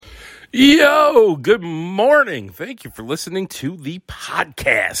Yo, good morning. Thank you for listening to the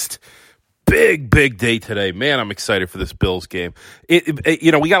podcast. Big day today. Man, I'm excited for this Bills game. We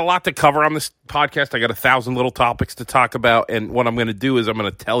got a lot to cover on this podcast. I got 1,000 little topics to talk about, and what I'm going to do is I'm going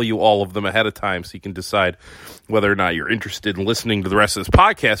to tell you all of them ahead of time so you can decide whether or not you're interested in listening to the rest of this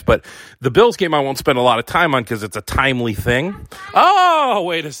podcast. But the Bills game I won't spend a lot of time on because it's a timely thing. Oh,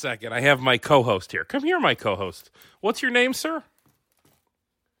 wait a second. I have my co-host here. Come here, my co-host. What's your name, sir?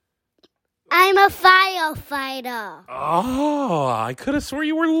 I'm a firefighter. Oh, I could have swore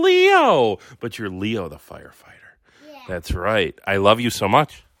you were Leo. But you're Leo the firefighter. Yeah. That's right. I love you so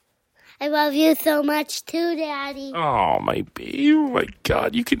much. I love you so much too, Daddy. Oh, my baby. Oh, my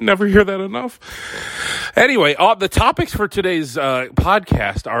God. You can never hear that enough. Anyway, the topics for today's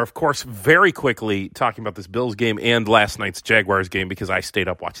podcast are, of course, very quickly talking about this Bills game and last night's Jaguars game because I stayed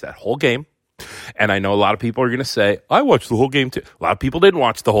up, watched that whole game. And I know a lot of people are going to say, I watched the whole game too. A lot of people didn't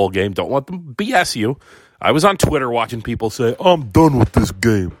watch the whole game. Don't let them BS you. I was on Twitter watching people say, I'm done with this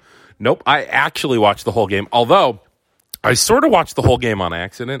game. Nope, I actually watched the whole game. Although, I sort of watched the whole game on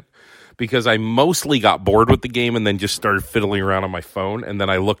accident because I mostly got bored with the game and then just started fiddling around on my phone. And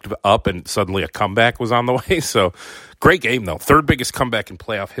then I looked up and suddenly a comeback was on the way. So, great game though. Third biggest comeback in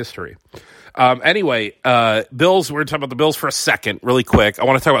playoff history. Bills, we're going to talk about the Bills for a second, really quick. I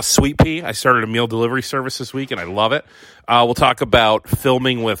want to talk about Sweet Pea. I started a meal delivery service this week, and I love it. We'll talk about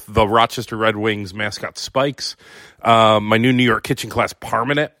filming with the Rochester Red Wings mascot Spikes, my new New York kitchen class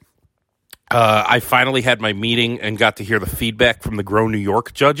Parminate. I finally had my meeting and got to hear the feedback from the Grow New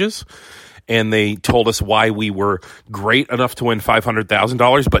York judges. And they told us why we were great enough to win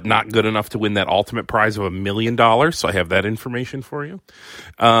 $500,000, but not good enough to win that ultimate prize of $1 million. So I have that information for you.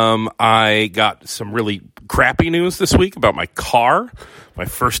 I got some really crappy news this week about my car. My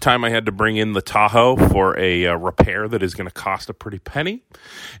first time I had to bring in the Tahoe for a repair that is going to cost a pretty penny.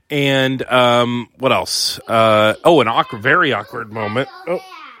 And what else? An very awkward moment.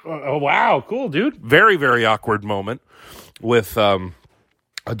 Oh, wow. Cool, dude. Very, very awkward moment with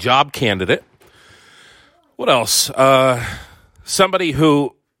a job candidate. What else? Somebody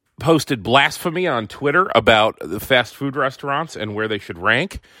who posted blasphemy on Twitter about the fast food restaurants and where they should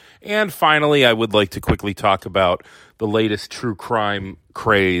rank. And finally, I would like to quickly talk about the latest true crime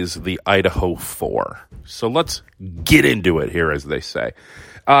craze, the Idaho 4. So let's get into it here, as they say.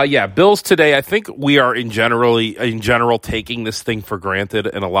 Bills today, I think we are in general taking this thing for granted,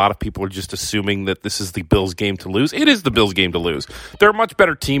 and a lot of people are just assuming that this is the Bills game to lose. It is the Bills game to lose. They're a much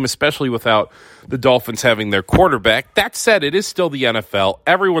better team, especially without the Dolphins having their quarterback. That said, it is still the NFL.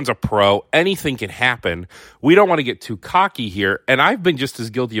 Everyone's a pro. Anything can happen. We don't want to get too cocky here, and I've been just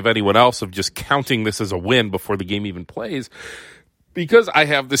as guilty of anyone else of just counting this as a win before the game even plays. Because I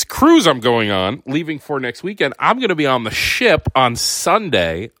have this cruise I'm going on, leaving for next weekend, I'm going to be on the ship on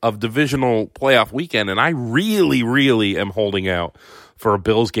Sunday of divisional playoff weekend, and I really, really am holding out for a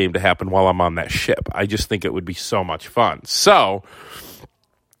Bills game to happen while I'm on that ship. I just think it would be so much fun. So,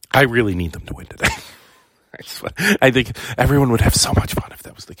 I really need them to win today. I think everyone would have so much fun if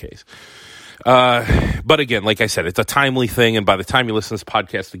that was the case. But again, like I said, it's a timely thing, and by the time you listen to this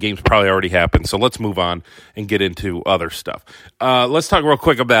podcast, the game's probably already happened. So let's move on and get into other stuff. Let's talk real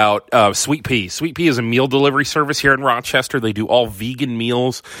quick about Sweet Pea. Sweet Pea is a meal delivery service here in Rochester. They do all vegan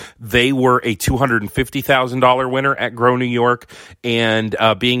meals. They were a $250,000 winner at Grow New York, and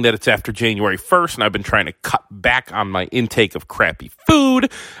being that it's after January 1st, and I've been trying to cut back on my intake of crappy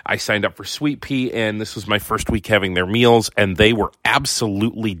food, I signed up for Sweet Pea, and this was my first week having their meals, and they were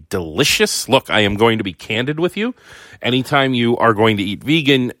absolutely delicious. Look, I am going to be candid with you. Anytime you are going to eat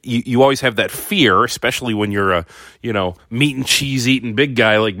vegan, you always have that fear, especially when you're a, meat and cheese eating big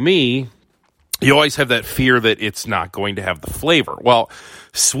guy like me. You always have that fear that it's not going to have the flavor. Well,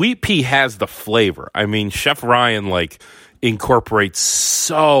 Sweet Pea has the flavor. I mean, Chef Ryan, incorporates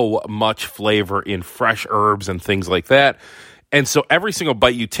so much flavor in fresh herbs and things like that. And so every single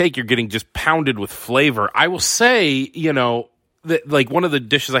bite you take, you're getting just pounded with flavor. I will say, one of the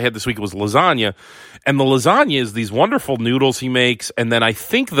dishes I had this week was lasagna, and the lasagna is these wonderful noodles he makes, and then I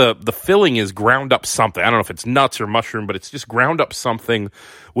think the filling is ground up something. I don't know if it's nuts or mushroom, but it's just ground up something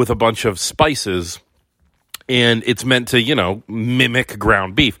with a bunch of spices, and it's meant to, mimic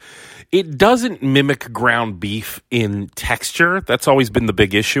ground beef. It doesn't mimic ground beef in texture. That's always been the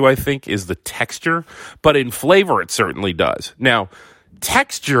big issue, I think, is the texture, but in flavor it certainly does. Now,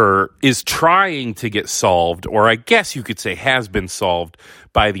 texture is trying to get solved, or I guess you could say has been solved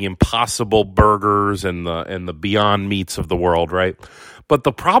by the Impossible Burgers and the Beyond Meats of the world, right? But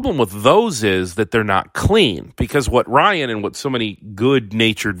the problem with those is that they're not clean, because what Ryan and what so many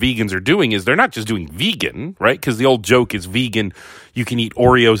good-natured vegans are doing is they're not just doing vegan, right? Because the old joke is vegan, you can eat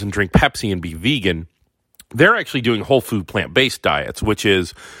Oreos and drink Pepsi and be vegan. They're actually doing whole food plant-based diets, which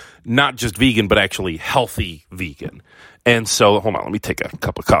is not just vegan, but actually healthy vegan. And so, hold on, let me take a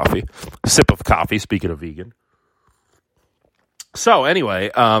sip of coffee, speaking of vegan. So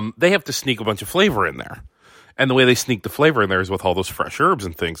anyway, they have to sneak a bunch of flavor in there. And the way they sneak the flavor in there is with all those fresh herbs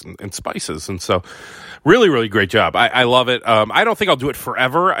and things and spices. And so really, really great job. I love it. I don't think I'll do it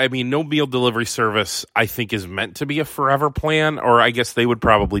forever. I mean, no meal delivery service, I think, is meant to be a forever plan, or I guess they would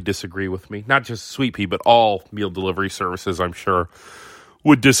probably disagree with me. Not just Sweet Pea, but all meal delivery services, I'm sure,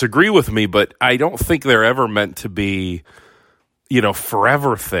 would disagree with me. But I don't think they're ever meant to be,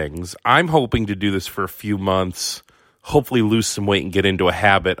 forever things. I'm hoping to do this for a few months, hopefully lose some weight and get into a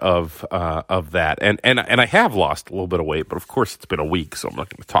habit of that. And I have lost a little bit of weight, but of course it's been a week, so I'm not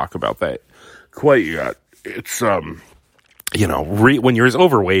going to talk about that quite yet. It's, when you're as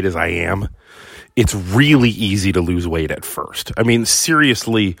overweight as I am, it's really easy to lose weight at first. I mean,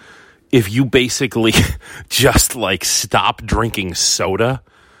 seriously, if you basically just stop drinking soda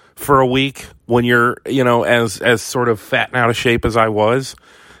for a week when you're, as sort of fat and out of shape as I was,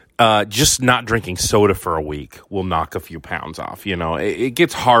 just not drinking soda for a week will knock a few pounds off. It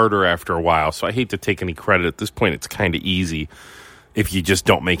gets harder after a while, so I hate to take any credit. At this point, it's kind of easy if you just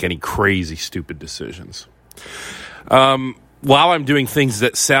don't make any crazy, stupid decisions. While I'm doing things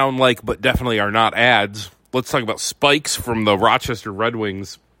that sound like but definitely are not ads, let's talk about Spikes from the Rochester Red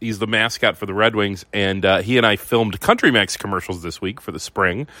Wings. He's the mascot for the Red Wings, and he and I filmed Country Max commercials this week for the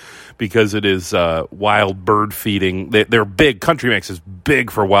spring because it is wild bird feeding. They're big. Country Max is big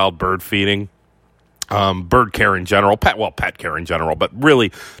for wild bird feeding, bird care in general, pet care in general, but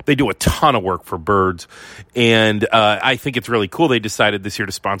really they do a ton of work for birds. And I think it's really cool. They decided this year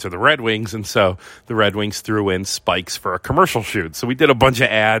to sponsor the Red Wings, and so the Red Wings threw in Spikes for a commercial shoot. So we did a bunch of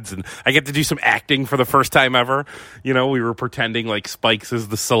ads, and I get to do some acting for the first time ever. We were pretending like Spikes is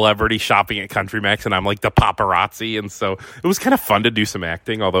the celebrity shopping at Country Max, and I'm like the paparazzi. And so it was kind of fun to do some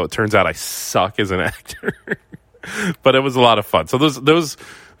acting, although it turns out I suck as an actor. But it was a lot of fun. So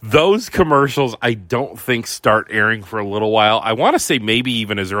those commercials, I don't think start airing for a little while. I want to say maybe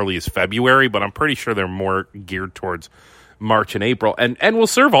even as early as February, but I'm pretty sure they're more geared towards March and April. And will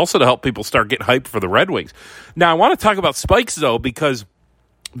serve also to help people start getting hyped for the Red Wings. Now, I want to talk about Spikes, though, because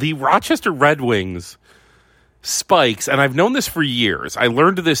the Rochester Red Wings Spikes, and I've known this for years. I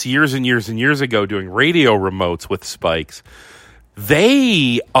learned this years and years and years ago doing radio remotes with Spikes.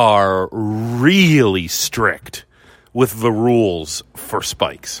 They are really strict with the rules for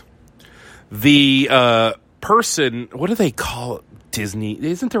Spikes. The person, what do they call it? Disney?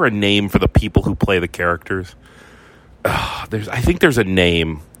 Isn't there a name for the people who play the characters? I think there's a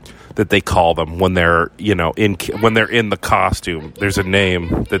name that they call them when they're when they're in the costume. There's a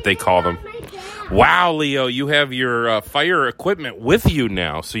name that they call them. Wow, Leo, you have your fire equipment with you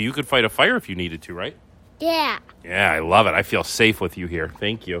now, so you could fight a fire if you needed to, right? Yeah. Yeah, I love it. I feel safe with you here.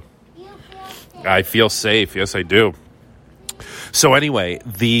 Thank you. I feel safe. Yes, I do. So anyway,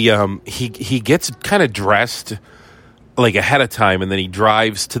 he gets kind of dressed ahead of time, and then he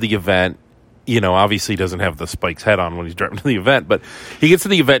drives to the event. Obviously he doesn't have the Spikes head on when he's driving to the event, but he gets to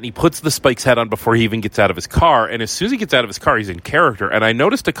the event and he puts the Spikes head on before he even gets out of his car. And as soon as he gets out of his car, he's in character. And I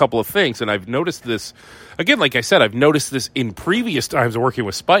noticed a couple of things, and I've noticed this, again, like I said, I've noticed this in previous times working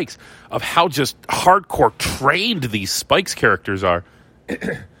with Spikes, of how just hardcore trained these Spikes characters are.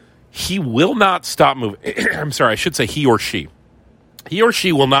 He will not stop moving. I'm sorry, I should say he or she. He or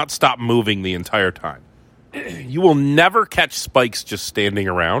she will not stop moving the entire time. You will never catch Spikes just standing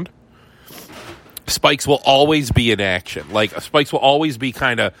around. Spikes will always be in action. Spikes will always be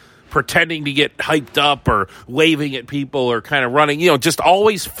kind of pretending to get hyped up or waving at people or kind of running, just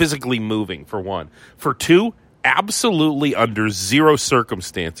always physically moving, for one. For two, absolutely under zero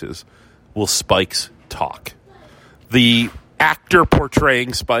circumstances will Spikes talk. The actor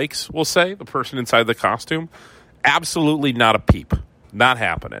portraying Spikes, we'll say, the person inside the costume, absolutely not a peep. Not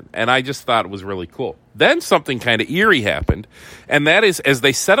happening. And I just thought it was really cool. Then something kind of eerie happened, and that is, as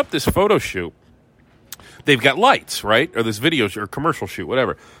they set up this photo shoot, they've got lights, right? Or this video or commercial shoot,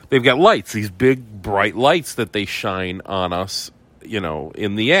 whatever. They've got lights, these big, bright lights that they shine on us,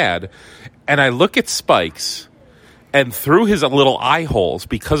 in the ad. And I look at Spikes, and through his little eye holes,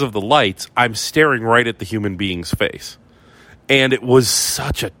 because of the lights, I'm staring right at the human being's face. And it was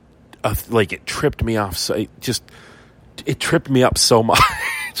such it tripped me off. So it tripped me up so much.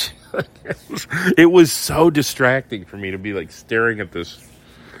 It was so distracting for me to be staring at this.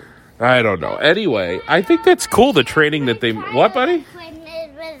 I don't know. Anyway, I think that's cool, the training that they... What, buddy?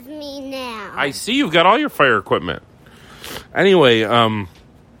 now. I see you've got all your fire equipment. Anyway,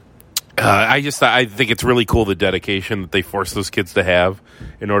 I think it's really cool the dedication that they force those kids to have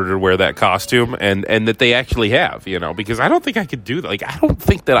in order to wear that costume, and that they actually have, because I don't think I could do that. Like, I don't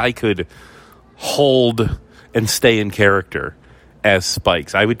think that I could hold and stay in character as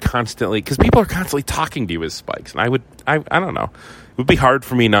Spikes. I would constantly, because people are constantly talking to you as Spikes, and I don't know. It would be hard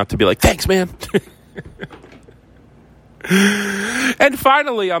for me not to be like, thanks, man. And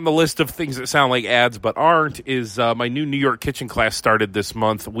finally, on the list of things that sound like ads but aren't, is my new New York kitchen class started this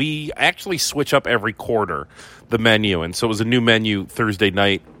month. We actually switch up every quarter the menu, and so it was a new menu Thursday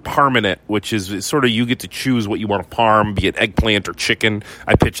night, parm, which is sort of you get to choose what you want to parm, be it eggplant or chicken.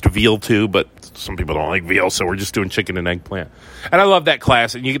 I pitched veal too, but some people don't like veal, so we're just doing chicken and eggplant. And I love that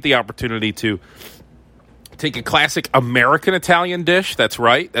class, and you get the opportunity to take a classic American Italian dish. That's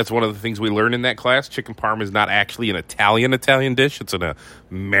right. That's one of the things we learn in that class. Chicken parm is not actually an Italian dish. It's an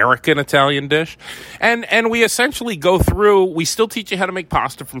American Italian dish. And we essentially go through, we still teach you how to make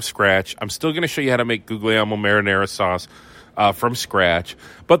pasta from scratch. I'm still going to show you how to make Guglielmo marinara sauce from scratch.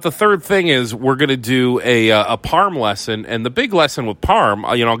 But the third thing is we're going to do a parm lesson. And the big lesson with parm,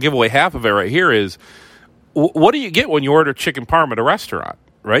 I'll give away half of it right here, is what do you get when you order chicken parm at a restaurant,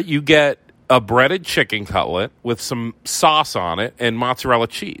 right? You get a breaded chicken cutlet with some sauce on it and mozzarella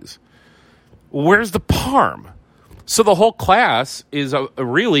cheese. Where's the parm? So the whole class is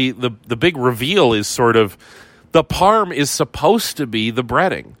really, the big reveal is sort of, the parm is supposed to be the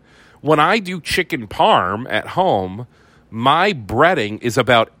breading. When I do chicken parm at home, my breading is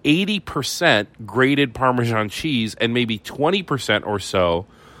about 80% grated Parmesan cheese and maybe 20% or so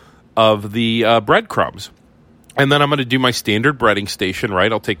of the breadcrumbs. And then I'm going to do my standard breading station, right?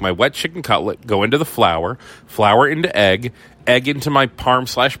 I'll take my wet chicken cutlet, go into the flour into egg into my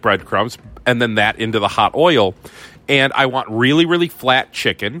parm / breadcrumbs, and then that into the hot oil. And I want really, really flat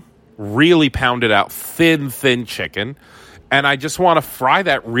chicken, really pounded out, thin chicken. And I just want to fry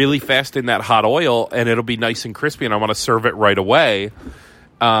that really fast in that hot oil, and it'll be nice and crispy, and I want to serve it right away.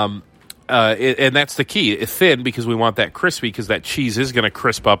 And that's the key. It's thin because we want that crispy, because that cheese is going to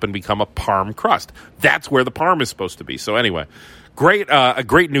crisp up and become a parm crust. That's where the parm is supposed to be. So anyway, a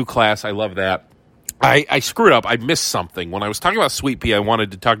great new class. I love that. I screwed up. I missed something. When I was talking about Sweet Pea, I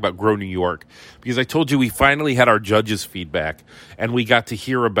wanted to talk about Grow New York, because I told you we finally had our judges' feedback, and we got to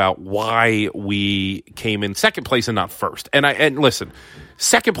hear about why we came in second place and not first. And listen,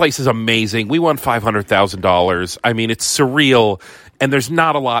 second place is amazing. We won $500,000. I mean, it's surreal. And there's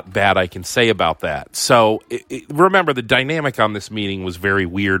not a lot bad I can say about that. So remember, the dynamic on this meeting was very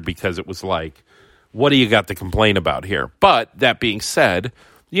weird, because it was like, what do you got to complain about here? But that being said,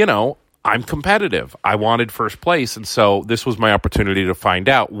 I'm competitive. I wanted first place. And so this was my opportunity to find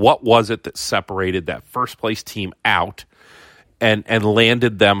out what was it that separated that first place team out and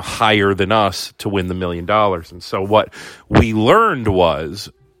landed them higher than us to win the $1 million. And so what we learned was,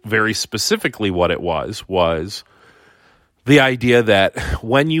 very specifically what it was the idea that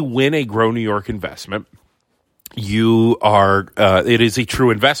when you win a Grow New York investment, you are it is a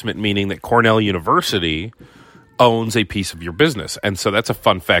true investment, meaning that Cornell University owns a piece of your business. And so that's a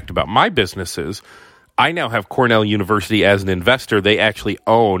fun fact about my businesses. I now have Cornell University as an investor. They actually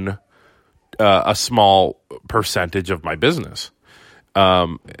own a small percentage of my business.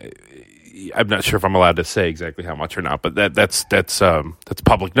 I'm not sure if I'm allowed to say exactly how much or not, but that's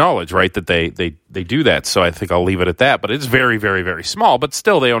public knowledge, right? That they do that. So I think I'll leave it at that. But it's very, very, very small. But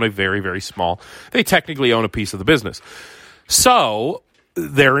still, they own a very, very small. They technically own a piece of the business. So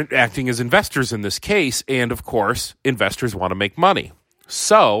they're acting as investors in this case, and of course, investors want to make money.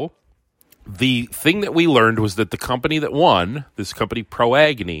 So the thing that we learned was that the company that won, this company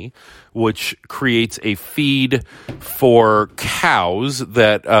ProAgni, which creates a feed for cows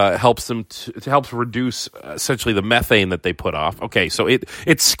that helps them helps reduce essentially the methane that they put off. Okay, so it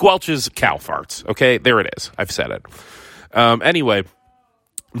squelches cow farts. Okay, there it is. I've said it. Anyway,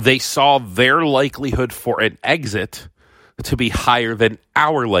 they saw their likelihood for an exit to be higher than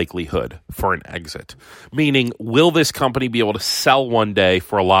our likelihood for an exit. Meaning, will this company be able to sell one day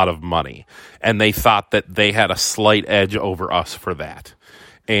for a lot of money? And they thought that they had a slight edge over us for that.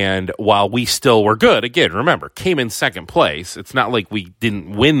 And while we still were good, again, remember, came in second place. It's not like we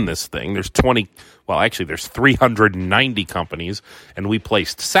didn't win this thing. There's 390 companies, and we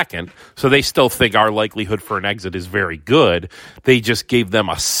placed second. So they still think our likelihood for an exit is very good. They just gave them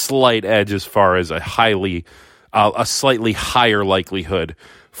a slight edge as far as a slightly higher likelihood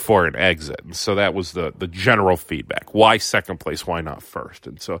for an exit. And so that was the general feedback. Why second place? Why not first?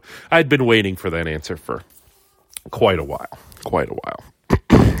 And so I'd been waiting for that answer for quite a while.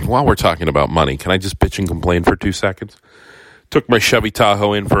 While we're talking about money, can I just bitch and complain for 2 seconds? Took my Chevy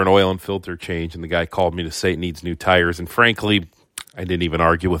Tahoe in for an oil and filter change, and the guy called me to say it needs new tires. And frankly, I didn't even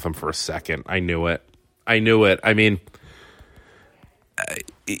argue with him for a second. I knew it. I mean,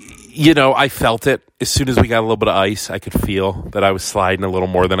 I felt it. As soon as we got a little bit of ice, I could feel that I was sliding a little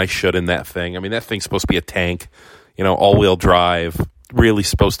more than I should in that thing. I mean, that thing's supposed to be a tank, all-wheel drive, really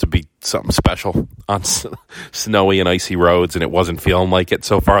supposed to be something special on snowy and icy roads, and it wasn't feeling like it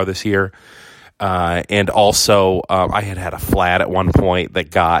so far this year. And also, I had a flat at one point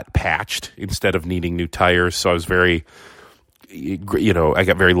that got patched instead of needing new tires, so I was I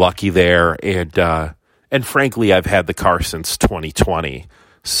got very lucky there, and frankly, I've had the car since 2020.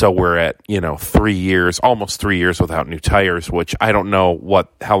 So we're at, 3 years, almost 3 years without new tires, which I don't know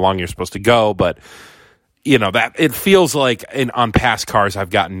how long you're supposed to go, but that it feels like on past cars,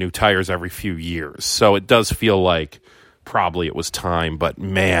 I've gotten new tires every few years. So it does feel like probably it was time, but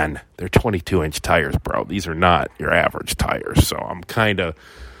man, they're 22-inch tires, bro. These are not your average tires. So I'm kind of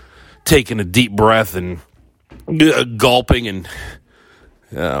taking a deep breath and gulping and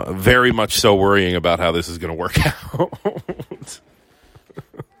very much so worrying about how this is going to work out.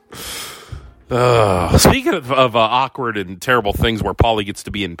 Speaking of awkward and terrible things where Pauly gets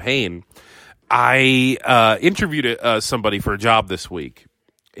to be in pain, I interviewed somebody for a job this week,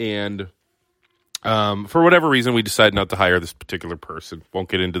 and for whatever reason, we decided not to hire this particular person. Won't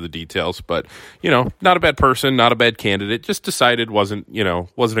get into the details, but, not a bad person, not a bad candidate, just decided wasn't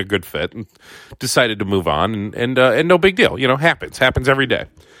a good fit, and decided to move on, and no big deal. Happens every day.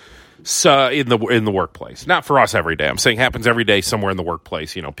 So in the workplace, not for us every day. I'm saying happens every day somewhere in the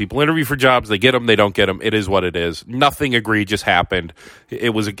workplace. People interview for jobs, they get them, they don't get them. It is what it is. Nothing egregious happened.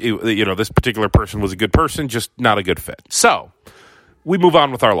 This particular person was a good person, just not a good fit. So we move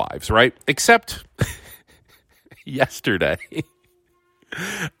on with our lives, right? Except yesterday,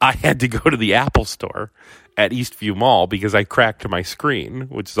 I had to go to the Apple store at Eastview Mall because I cracked my screen,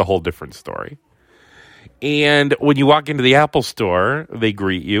 which is a whole different story. And when you walk into the Apple store, they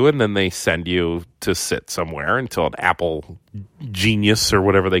greet you, and then they send you to sit somewhere until an Apple genius or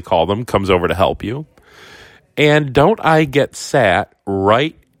whatever they call them comes over to help you. And don't I get sat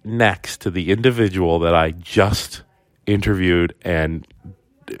right next to the individual that I just interviewed and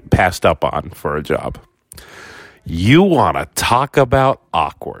passed up on for a job. You want to talk about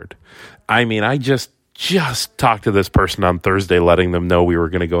awkward. I mean, I just talked to this person on Thursday, letting them know we were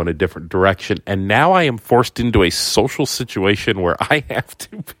going to go in a different direction, and now I am forced into a social situation where I have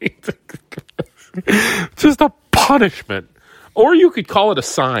to be just a punishment. Or you could call it a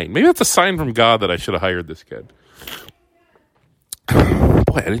sign. Maybe it's a sign from God that I should have hired this kid.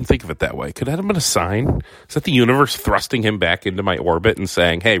 Boy, I didn't think of it that way. Could that have been a sign? Is that the universe thrusting him back into my orbit and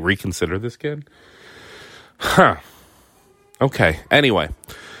saying, hey, reconsider this kid? Huh. Okay. Anyway.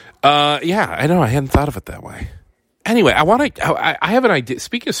 Yeah, I know. I hadn't thought of it that way. Anyway, I have an idea.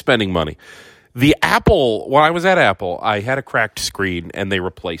 Speaking of spending money, when I was at Apple, I had a cracked screen and they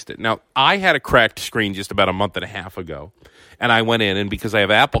replaced it. Now, I had a cracked screen just about a month and a half ago, and I went in, and because I have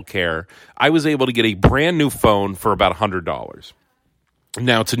Apple Care, I was able to get a brand new phone for about $100.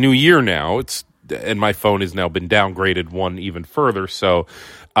 Now, it's a new year now, and my phone has now been downgraded one even further, so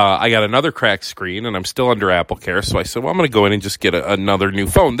I got another cracked screen, and I'm still under Apple Care, so I said, well, I'm going to go in and just get another new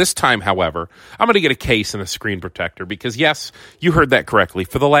phone. This time, however, I'm going to get a case and a screen protector, because yes, you heard that correctly.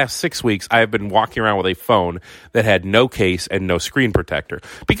 For the last 6 weeks, I have been walking around with a phone that had no case and no screen protector,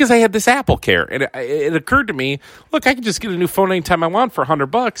 because I had this Apple Care, and it occurred to me, look, I can just get a new phone anytime I want for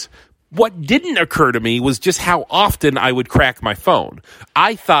 $100. What didn't occur to me was just how often I would crack my phone.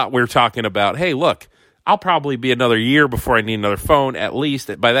 I thought we were talking about, hey, look, I'll probably be another year before I need another phone, at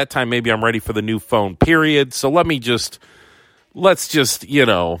least. By that time, maybe I'm ready for the new phone, period. So let's just,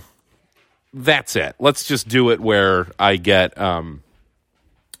 that's it. Let's just do it where I get,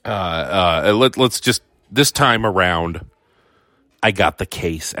 let's just, this time around, I got the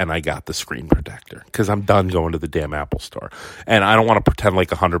case and I got the screen protector because I'm done going to the damn Apple store. And I don't want to pretend like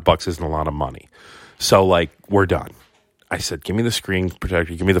 $100 isn't a lot of money. So, we're done. I said, give me the screen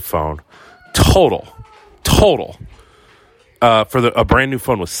protector, give me the phone. Total for a brand new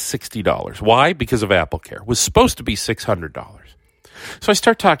phone was $60. Why? Because of Apple Care. It was supposed to be $600. So I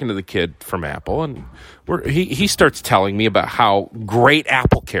start talking to the kid from Apple, and he starts telling me about how great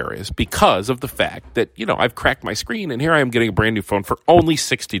Apple Care is because of the fact that, I've cracked my screen, and here I am getting a brand new phone for only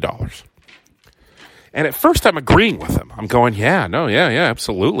 $60. And at first I'm agreeing with him. I'm going, yeah,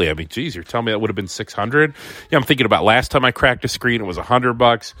 absolutely. I mean, geez, you're telling me that would have been $600? Yeah, I'm thinking about last time I cracked a screen, it was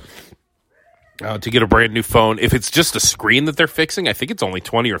 $100. To get a brand new phone. If it's just a screen that they're fixing, I think it's only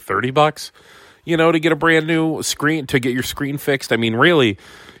 $20 or $30, to get a brand new screen, to get your screen fixed. I mean, really,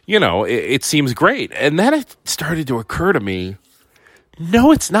 it seems great. And then it started to occur to me,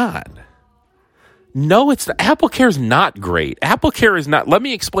 No, it's not. No, it's not. AppleCare is not great. AppleCare is not. Let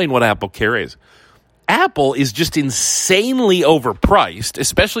me explain what AppleCare is. Apple is just insanely overpriced,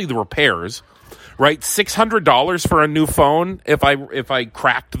 especially the repairs. Right, $600 for a new phone. If I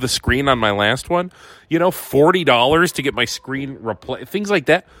cracked the screen on my last one, $40 to get my screen replaced. Things like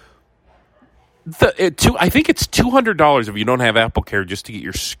that. I think it's $200 if you don't have AppleCare just to get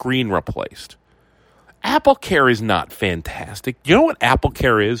your screen replaced. AppleCare is not fantastic. You know what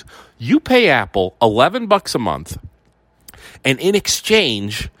AppleCare is? You pay Apple $11 a month, and in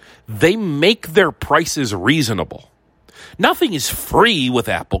exchange, they make their prices reasonable. Nothing is free with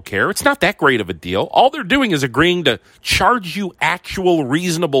AppleCare. It's not that great of a deal. All they're doing is agreeing to charge you actual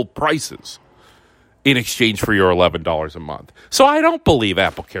reasonable prices in exchange for your $11 a month. So I don't believe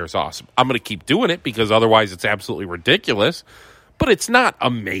AppleCare is awesome. I'm going to keep doing it because otherwise it's absolutely ridiculous, but it's not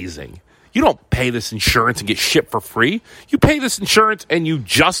amazing. You don't pay this insurance and get shit for free. You pay this insurance and you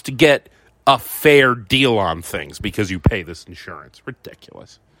just get a fair deal on things because you pay this insurance.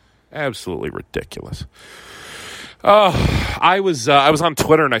 Ridiculous. Absolutely ridiculous. I was on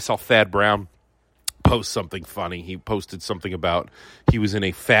Twitter and I saw Thad Brown post something funny. He posted something about he was in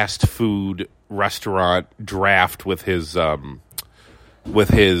a fast food restaurant draft with his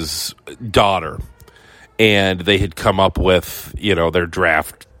daughter, and they had come up with their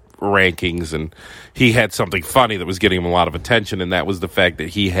draft rankings, and he had something funny that was getting him a lot of attention, and that was the fact that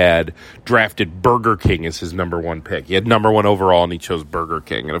he had drafted Burger King as his number one pick. He had number one overall, and he chose Burger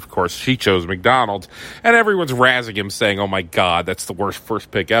King, and of course she chose McDonald's, and everyone's razzing him saying, oh my God, that's the worst first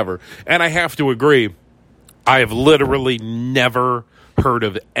pick ever. And I have to agree, I have literally never heard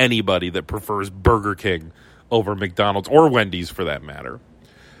of anybody that prefers Burger King over McDonald's or Wendy's for that matter.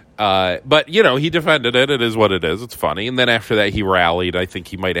 But, he defended it. It is what it is. It's funny. And then after that, he rallied. I think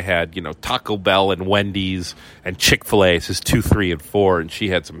he might have had, Taco Bell and Wendy's and Chick-fil-A as his 2, 3, and 4. And she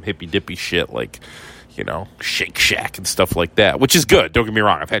had some hippy-dippy shit like, Shake Shack and stuff like that, which is good. Don't get me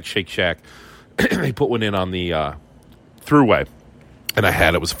wrong. I've had Shake Shack. They put one in on the Thruway, and I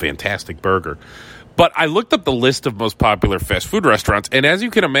had it. It was a fantastic burger. But I looked up the list of most popular fast food restaurants, and as you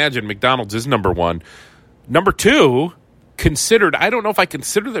can imagine, McDonald's is number one. Number two, considered, I don't know if I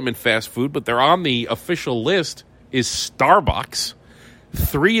consider them in fast food, but they're on the official list, is Starbucks.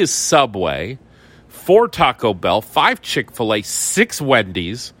 3 is Subway. 4 Taco Bell. 5 Chick-fil-A. 6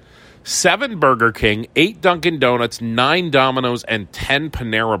 Wendy's. 7 Burger King. 8 Dunkin' Donuts. 9 Domino's. And 10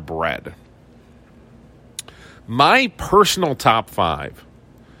 Panera Bread. My personal top 5.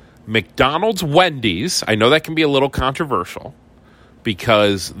 McDonald's, Wendy's. I know that can be a little controversial,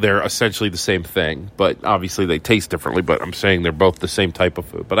 because they're essentially the same thing, but obviously they taste differently, but I'm saying they're both the same type of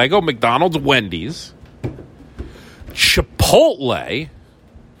food. But I go McDonald's, Wendy's, Chipotle,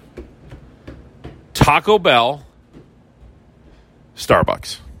 Taco Bell,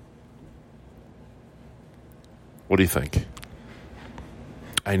 Starbucks. What do you think?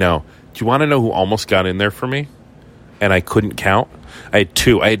 I know. Do you want to know who almost got in there for me? And I couldn't count. I had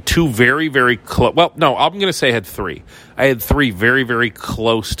 2. I had 2 very, very close. Well, no, I'm going to say I had 3. I had 3 very, very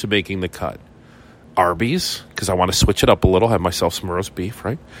close to making the cut. Arby's, because I want to switch it up a little, have myself some roast beef,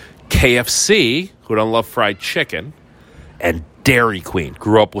 right? KFC, who don't love fried chicken. And Dairy Queen.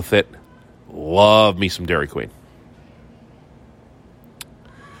 Grew up with it. Love me some Dairy Queen.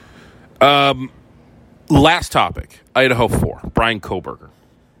 Last topic. Idaho 4. Brian Koberger.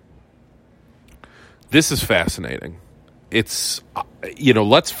 This is fascinating. It's,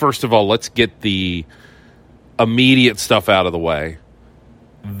 let's get the immediate stuff out of the way.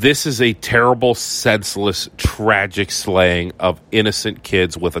 This is a terrible, senseless, tragic slaying of innocent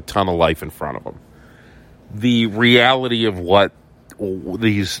kids with a ton of life in front of them. The reality of what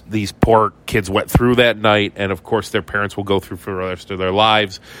these poor kids went through that night, and of course their parents will go through for the rest of their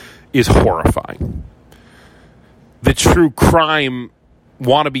lives, is horrifying. The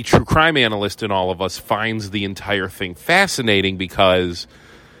wannabe true crime analyst in all of us finds the entire thing fascinating, because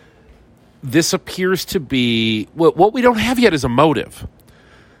this appears to be what we don't have yet is a motive.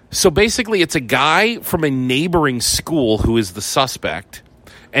 So basically it's a guy from a neighboring school who is the suspect,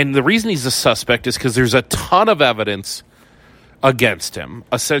 and the reason he's the suspect is because there's a ton of evidence against him,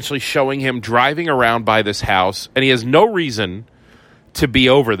 essentially showing him driving around by this house, and he has no reason to be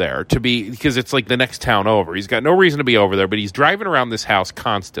over there, because it's like the next town over. He's got no reason to be over there, but he's driving around this house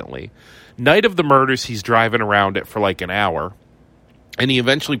constantly. Night of the murders, he's driving around it for like an hour, and he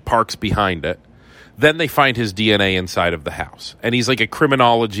eventually parks behind it. Then they find his DNA inside of the house, and he's like a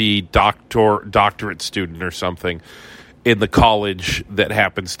criminology doctorate student or something in the college that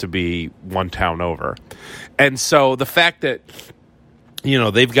happens to be one town over. And so the fact that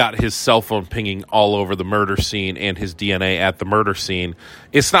they've got his cell phone pinging all over the murder scene and his DNA at the murder scene.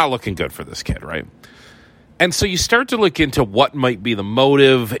 It's not looking good for this kid, right? And so you start to look into what might be the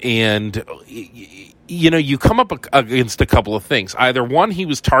motive, and you come up against a couple of things. Either one, he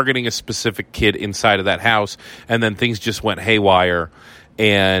was targeting a specific kid inside of that house, and then things just went haywire.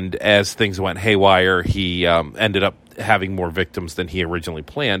 And as things went haywire, he ended up having more victims than he originally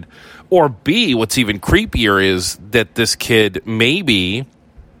planned. Or B, what's even creepier is that this kid maybe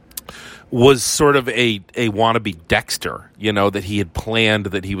was sort of a wannabe Dexter, that he had planned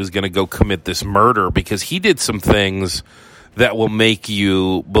that he was going to go commit this murder because he did some things that will make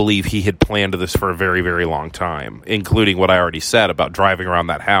you believe he had planned this for a very, very long time, including what I already said about driving around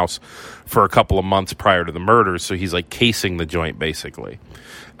that house for a couple of months prior to the murders. So he's like casing the joint, basically.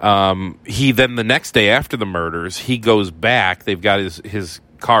 He then, the next day after the murders, he goes back. They've got his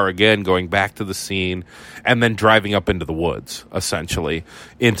car again, going back to the scene, and then driving up into the woods, essentially,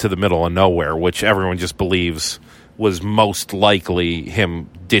 into the middle of nowhere, which everyone just believes was most likely him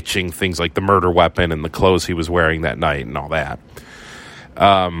ditching things like the murder weapon and the clothes he was wearing that night and all that.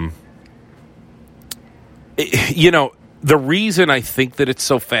 The reason I think that it's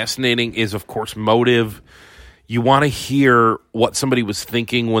so fascinating is, of course, motive. You want to hear what somebody was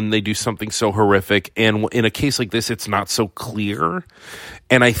thinking when they do something so horrific. And in a case like this, it's not so clear.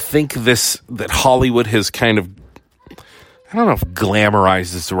 And I think that Hollywood has kind of, I don't know if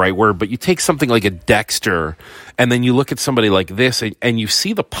glamorized is the right word, but you take something like a Dexter, and then you look at somebody like this, and you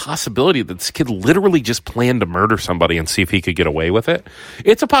see the possibility that this kid literally just planned to murder somebody and see if he could get away with it.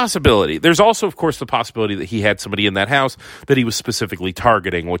 It's a possibility. There's also, of course, the possibility that he had somebody in that house that he was specifically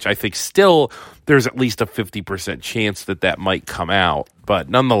targeting, which I think still there's at least a 50% chance that might come out. But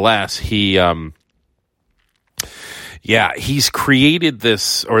nonetheless, he's created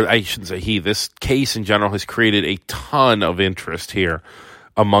this, or I shouldn't say this case in general has created a ton of interest here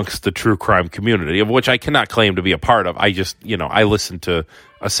amongst the true crime community, of which I cannot claim to be a part of. I just, I listen to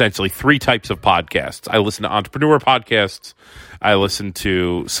essentially 3 types of podcasts. I listen to entrepreneur podcasts, I listen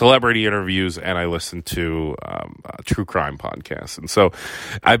to celebrity interviews, and I listen to true crime podcasts. And so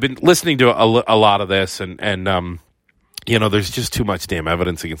I've been listening to a lot of this, and there's just too much damn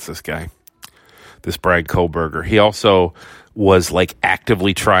evidence against this guy. This Brad Kohberger. He also was like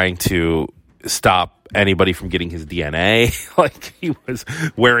actively trying to stop anybody from getting his DNA. Like, he was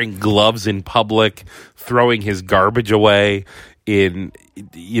wearing gloves in public, throwing his garbage away he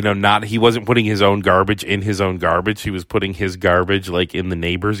wasn't putting his own garbage in his own garbage. He was putting his garbage like in the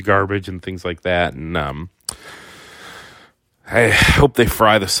neighbor's garbage and things like that. And I hope they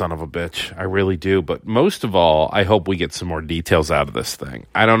fry the son of a bitch. I really do. But most of all, I hope we get some more details out of this thing.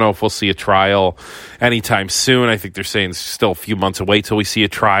 I don't know if we'll see a trial anytime soon. I think they're saying it's still a few months away till we see a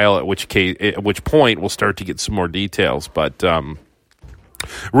trial, at which point we'll start to get some more details. But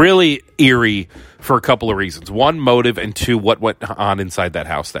really eerie for a couple of reasons. One, motive, and 2, what went on inside that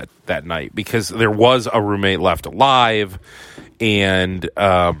house that night. Because there was a roommate left alive, and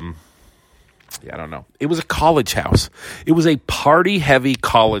I don't know. It was a college house. It was a party-heavy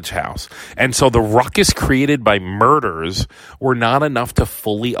college house. And so the ruckus created by murders were not enough to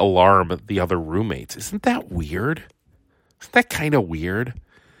fully alarm the other roommates. Isn't that weird? Isn't that kind of weird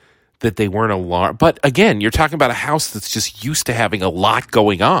that they weren't alarmed? But again, you're talking about a house that's just used to having a lot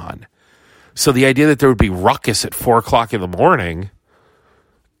going on. So the idea that there would be ruckus at 4 o'clock in the morning,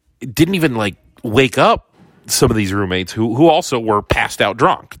 it didn't even wake up some of these roommates who also were passed out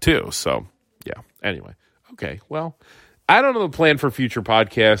drunk too. So anyway, okay. Well, I don't know the plan for future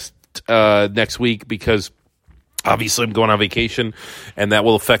podcast next week because obviously I'm going on vacation, and that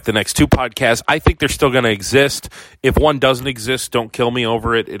will affect the next 2 podcasts. I think they're still going to exist. If one doesn't exist, don't kill me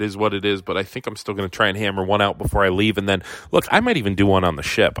over it. It is what it is, but I think I'm still going to try and hammer one out before I leave. And then, look, I might even do one on the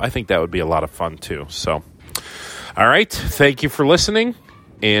ship. I think that would be a lot of fun too. So, all right. Thank you for listening,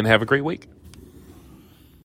 and have a great week.